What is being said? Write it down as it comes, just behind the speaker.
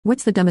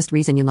What's the dumbest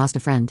reason you lost a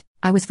friend?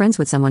 I was friends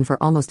with someone for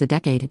almost a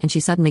decade and she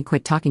suddenly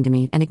quit talking to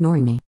me and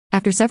ignoring me.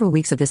 After several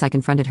weeks of this, I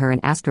confronted her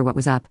and asked her what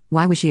was up.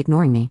 Why was she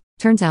ignoring me?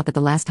 Turns out that the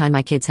last time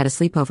my kids had a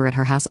sleepover at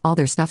her house, all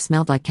their stuff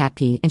smelled like cat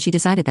pee and she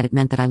decided that it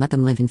meant that I let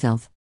them live in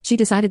filth. She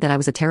decided that I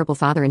was a terrible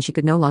father and she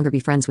could no longer be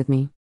friends with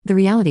me. The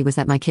reality was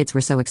that my kids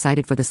were so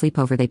excited for the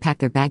sleepover they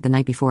packed their bag the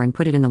night before and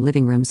put it in the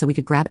living room so we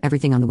could grab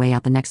everything on the way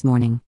out the next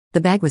morning.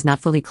 The bag was not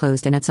fully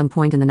closed and at some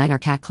point in the night our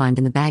cat climbed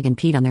in the bag and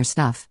peed on their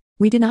stuff.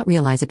 We did not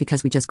realize it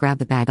because we just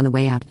grabbed the bag on the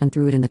way out and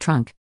threw it in the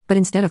trunk. But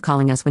instead of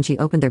calling us when she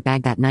opened their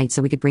bag that night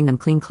so we could bring them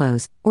clean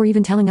clothes, or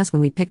even telling us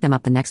when we'd pick them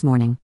up the next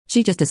morning,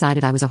 she just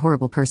decided I was a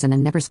horrible person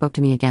and never spoke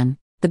to me again.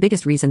 The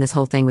biggest reason this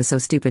whole thing was so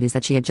stupid is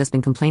that she had just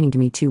been complaining to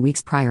me 2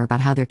 weeks prior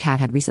about how their cat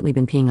had recently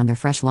been peeing on their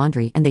fresh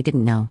laundry and they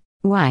didn't know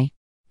why.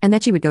 And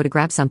that she would go to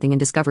grab something and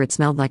discover it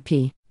smelled like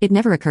pee. It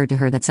never occurred to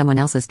her that someone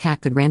else's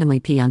cat could randomly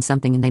pee on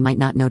something and they might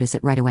not notice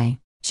it right away.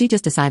 She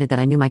just decided that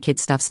I knew my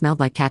kids' stuff smelled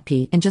like cat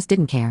pee and just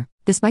didn't care,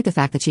 despite the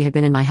fact that she had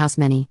been in my house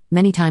many,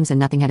 many times and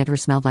nothing had ever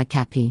smelled like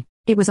cat pee.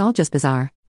 It was all just bizarre.